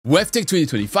WEFTEC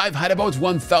 2025 had about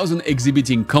 1,000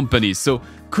 exhibiting companies, so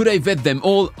could I vet them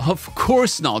all? Of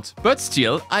course not, but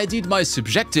still, I did my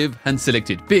subjective and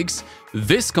selected picks.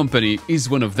 This company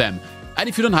is one of them. And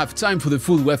if you don't have time for the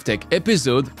full WEFTEC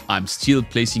episode, I'm still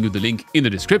placing you the link in the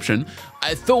description.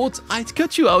 I thought I'd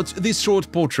cut you out this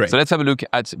short portrait. So let's have a look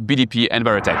at BDP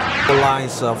EnviroTech. Two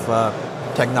lines of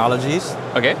technologies.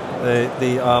 Okay.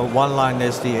 The one line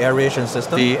is the aeration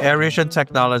system. The aeration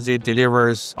technology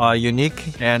delivers a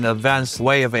unique and advanced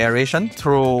way of aeration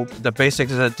through the basic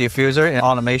diffuser and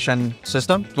automation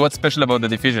system. What's special about the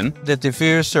diffusion? The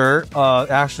diffuser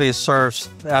actually serves,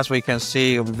 as we can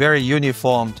see, very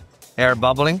uniform air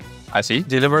bubbling. I see.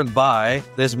 Delivered by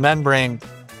this membrane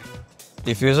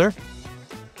diffuser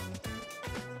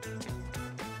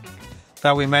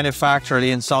that we manufactured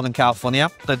in Southern California.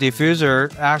 The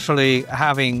diffuser actually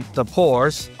having the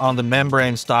pores on the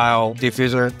membrane style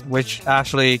diffuser, which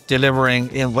actually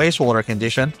delivering in wastewater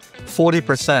condition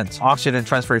 40% oxygen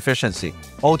transfer efficiency.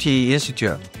 OTE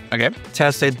Institute. Okay.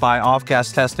 Tested by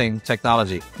off-gas testing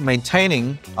technology,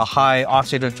 maintaining a high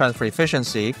oxygen transfer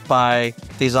efficiency by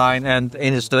design and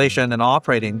installation and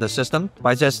operating the system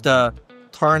by just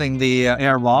turning the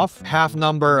air off, half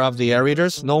number of the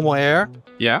aerators, normal air.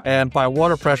 Yeah. And by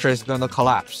water pressure, it's going to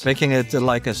collapse, making it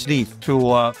like a sleeve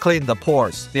to clean the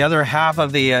pores. The other half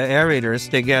of the aerators,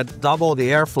 they get double the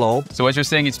airflow. So what you're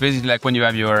saying, it's basically like when you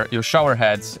have your shower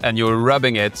heads and you're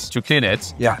rubbing it to clean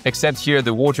it. Yeah. Except here,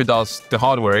 the water does the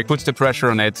hard work, puts the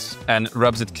pressure on it and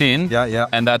rubs it clean. Yeah, yeah.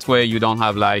 And that way you don't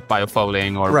have like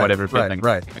biofouling or whatever.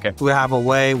 Right. Okay. We have a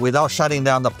way, without shutting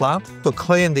down the plant, to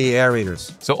clean the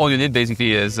aerators. So all you need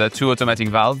basically is two automatic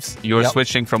valves. You're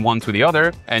switching from one to the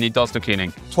other and it does the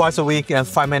cleaning. Twice a week and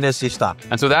 5 minutes each time.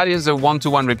 And so that is a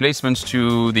one-to-one replacement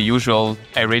to the usual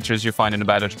aerators you find in a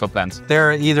biological plant.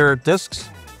 They're either discs,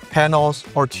 panels,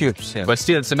 or tubes. Yeah. But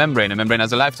still, it's a membrane. A membrane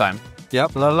has a lifetime. Yep,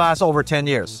 it'll last over 10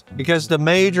 years. Because the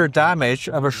major damage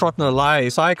of a shortened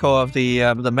life cycle of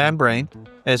the membrane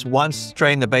is once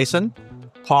drain the basin,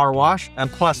 power wash, and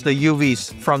plus the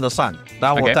UVs from the sun.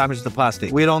 That will damage the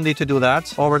plastic. We don't need to do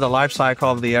that over the life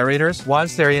cycle of the aerators.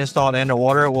 Once they're installed in the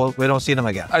water, we don't see them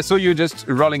again. I saw you just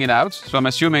rolling it out, so I'm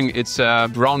assuming it's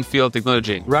brownfield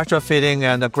technology. Retrofitting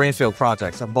and the greenfield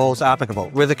projects are both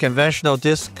applicable. With a conventional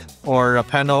disc or a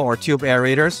panel or tube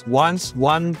aerators, once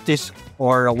one disc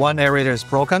or one aerator is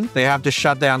broken, they have to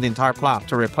shut down the entire plant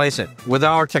to replace it. With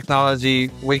our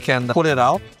technology, we can put it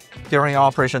out during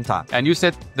operation time. And you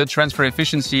said the transfer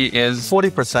efficiency is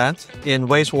 40% in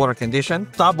wastewater condition,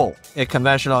 double a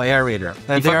conventional aerator.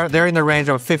 And they're in the range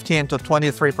of 15 to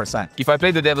 23%. If I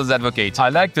play the devil's advocate, I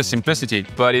like the simplicity,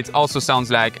 but it also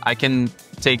sounds like I can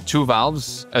take two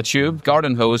valves, a tube,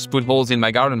 garden hose, put holes in my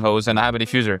garden hose, and I have a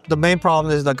diffuser. The main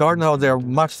problem is the garden hose, they're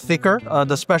much thicker.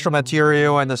 The special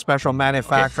material and the special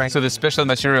manufacturing. So the special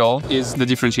material is the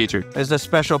differentiator. Is the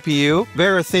special PU,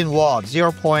 very thin wall,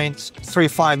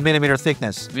 0.35 millimeter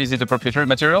thickness. Is it a proprietary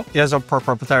material? Yes, a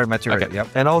proprietary material. Okay. Yep.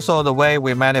 And also the way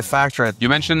we manufacture it. You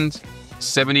mentioned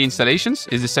 70 installations.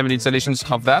 Is the 70 installations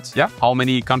of that? Yeah. How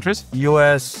many countries?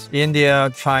 US,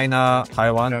 India, China,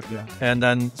 Taiwan, and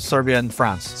then Serbia and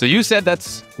France. So you said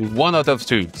that's one out of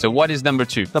two. So what is number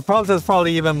two? The process is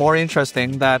probably even more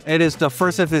interesting that it is the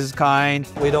first of its kind.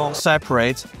 We don't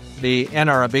separate the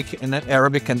anaerobic and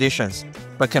aerobic conditions,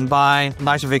 but combine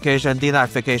nitrification,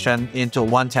 denitrification into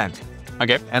one tank.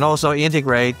 Okay. And also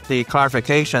integrate the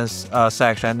clarifications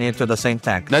section into the same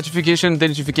tank. Nitrification,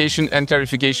 denitrification, and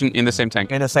clarification in the same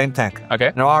tank? In the same tank. Okay.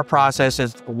 And our process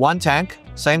is one tank,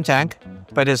 same tank,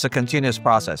 but it's a continuous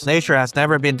process. Nature has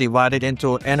never been divided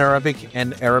into anaerobic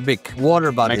and aerobic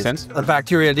water bodies. Makes sense. The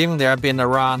bacteria living there have been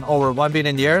around over 1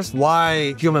 billion years.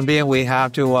 Why human being we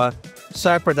have to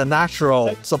separate the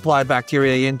natural supply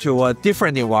bacteria into a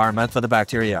different environment for the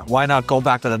bacteria? Why not go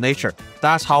back to the nature?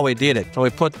 That's how we did it. So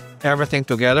we put everything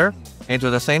together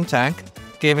into the same tank,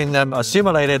 giving them a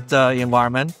simulated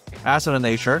environment as in the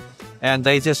nature, and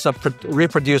they just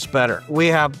reproduce better. We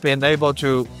have been able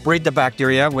to breed the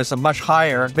bacteria with a much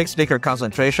higher mixed liquor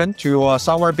concentration to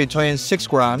somewhere between 6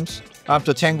 grams up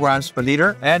to 10 grams per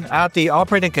liter, and at the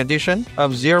operating condition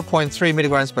of 0.3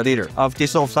 milligrams per liter of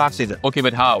dissolved oxygen. Okay,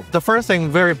 but how? The first thing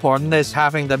very important is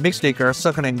having the mixed liquor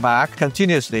circling back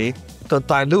continuously to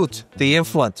dilute the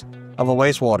influent of a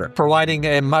wastewater, providing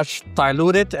a much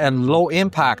diluted and low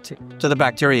impact to the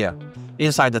bacteria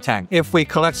inside the tank. If we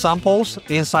collect samples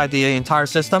inside the entire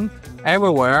system,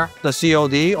 everywhere the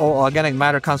COD or organic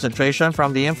matter concentration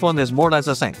from the influent is more or less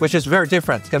the same, which is very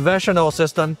different. Conventional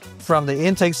system, from the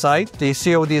intake side, the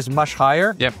COD is much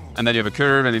higher. Yep, and then you have a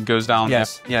curve and it goes down.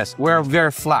 Yes. We're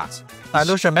very flat.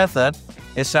 Dilution method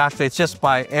It's just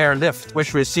by air lift,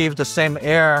 which receives the same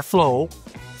air flow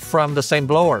from the same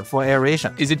blower for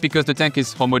aeration. Is it because the tank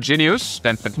is homogeneous?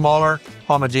 Smaller,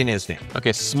 homogeneously.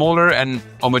 Okay, smaller and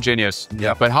homogeneous.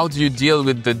 Yeah. But how do you deal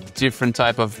with the different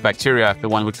type of bacteria? The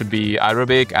one which would be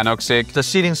aerobic, anoxic? The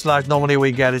seeding sludge normally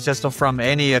we get is just from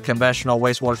any conventional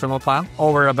wastewater treatment plant.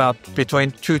 Over about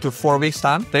between 2 to 4 weeks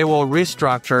time, they will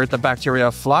restructure the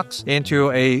bacteria flux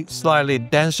into a slightly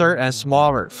denser and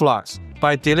smaller flux.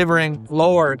 By delivering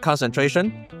lower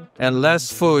concentration and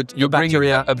less food, you bring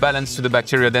bacteria a balance to the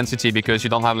bacteria density because you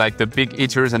don't have like the big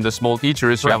eaters and the small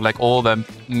eaters. You have like all the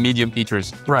medium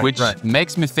eaters, which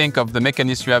makes me think of the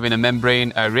mechanism you have in a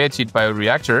membrane aerated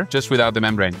bioreactor, just without the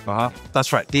membrane.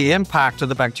 That's right. The impact to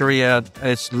the bacteria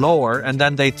is lower, and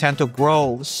then they tend to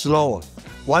grow slower.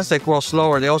 Once they grow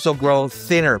slower, they also grow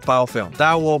thinner biofilm.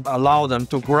 That will allow them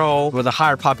to grow with a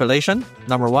higher population,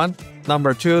 number one.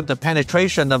 Number two, the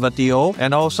penetration of a DO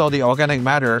and also the organic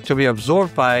matter to be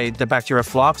absorbed by the bacteria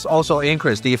flux also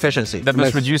increase the efficiency. That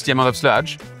must reduce the amount of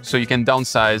sludge, so you can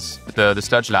downsize the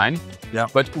sludge line. Yeah.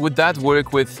 But would that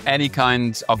work with any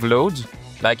kind of load?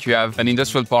 Like you have an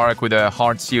industrial park with a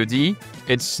hard COD,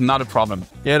 it's not a problem.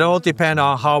 It all depends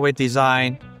on how we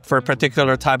design for a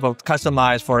particular type of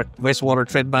customized for wastewater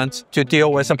treatment to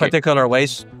deal with a particular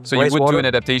waste. So you would do an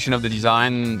adaptation of the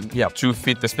design to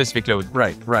fit the specific load.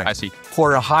 Right. I see.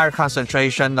 For a higher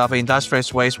concentration of industrial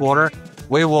wastewater,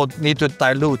 we will need to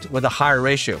dilute with a higher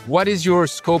ratio. What is your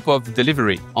scope of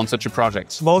delivery on such a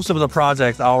project? Most of the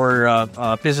projects, our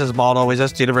business model, we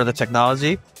just deliver the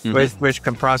technology, which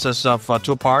comprises of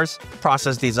two parts: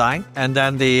 process design, and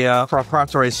then the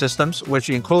proprietary systems, which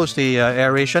includes the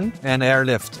aeration and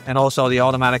airlift, and also the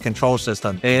automatic control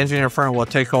system. The engineer firm will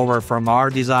take over from our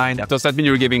design. Does that mean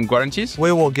you're giving guarantees?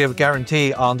 We will give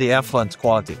guarantee on the effluent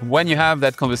quality. When you have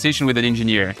that conversation with an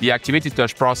engineer, the activated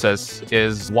touch process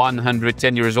is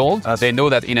 110 years old. They know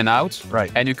that in and out.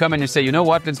 Right. And you come and you say, you know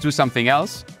what, let's do something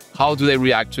else. How do they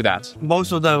react to that?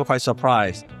 Most of them are quite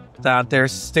surprised that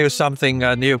there's still something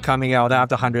new coming out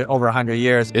after over 100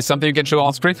 years. It's something you can show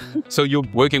on screen. So you're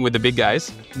working with the big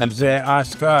guys. And they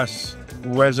asked us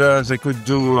whether they could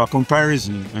do a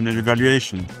comparison and an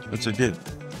evaluation. That's what they did.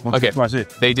 Okay. That was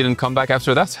it. They didn't come back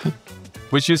after that?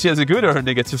 Which you see as a good or a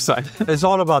negative sign? It's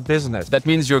all about business. That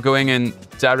means you're going in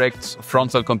direct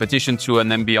frontal competition to an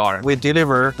MBR. We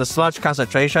deliver the sludge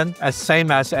concentration as same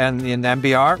as in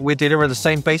MBR. We deliver the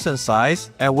same basin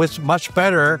size and with much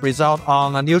better result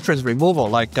on a nutrients removal,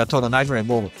 like total nitrogen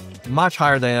removal. Much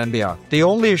higher than MBR. The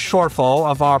only shortfall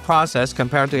of our process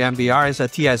compared to MBR is a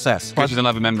TSS. Because you don't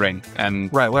have a membrane.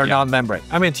 Right, we're non-membrane.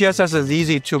 I mean, TSS is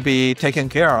easy to be taken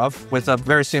care of with a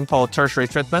very simple tertiary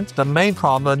treatment. The main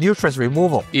problem, nutrients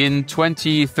removal. In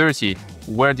 2030,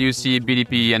 where do you see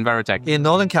BDP EnviroTech? In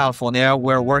Northern California,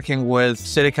 we're working with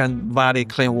Silicon Valley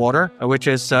Clean Water, which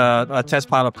is a test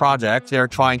pilot project. They're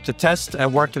trying to test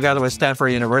and work together with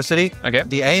Stanford University. Okay.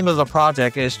 The aim of the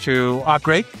project is to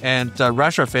upgrade and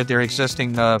retrofit their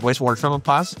existing wastewater treatment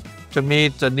plants to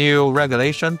meet the new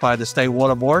regulation by the State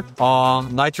Water Board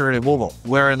on nitrogen removal.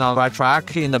 We're in the right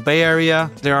track. In the Bay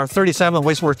Area, there are 37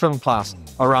 wastewater treatment plants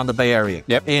around the Bay Area.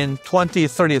 Yep. In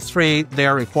 2033, they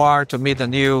are required to meet the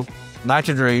new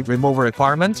nitrogen removal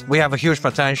requirements. We have a huge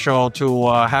potential to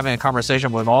having a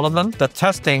conversation with all of them. The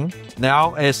testing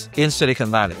now is in Silicon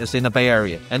Valley. It's in the Bay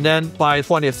Area. And then by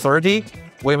 2030,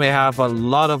 we may have a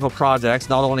lot of projects,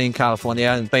 not only in California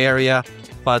and Bay Area,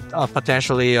 but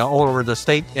potentially all over the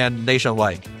state and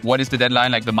nationwide. What is the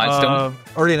deadline, like the milestone?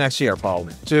 Early next year,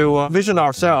 probably. To vision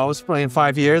ourselves, in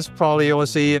 5 years, probably you'll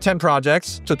see 10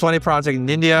 projects to 20 projects in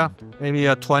India, maybe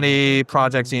 20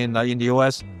 projects in the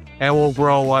US, and we'll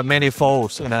grow many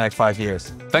folds in the next 5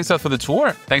 years. Thanks a lot for the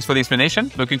tour. Thanks for the explanation.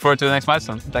 Looking forward to the next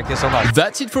milestone. Thank you so much.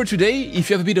 That's it for today.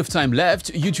 If you have a bit of time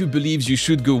left, YouTube believes you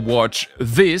should go watch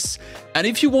this. And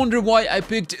if you wonder why I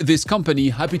picked this company,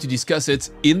 happy to discuss it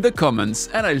in the comments,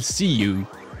 and I'll see you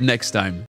next time.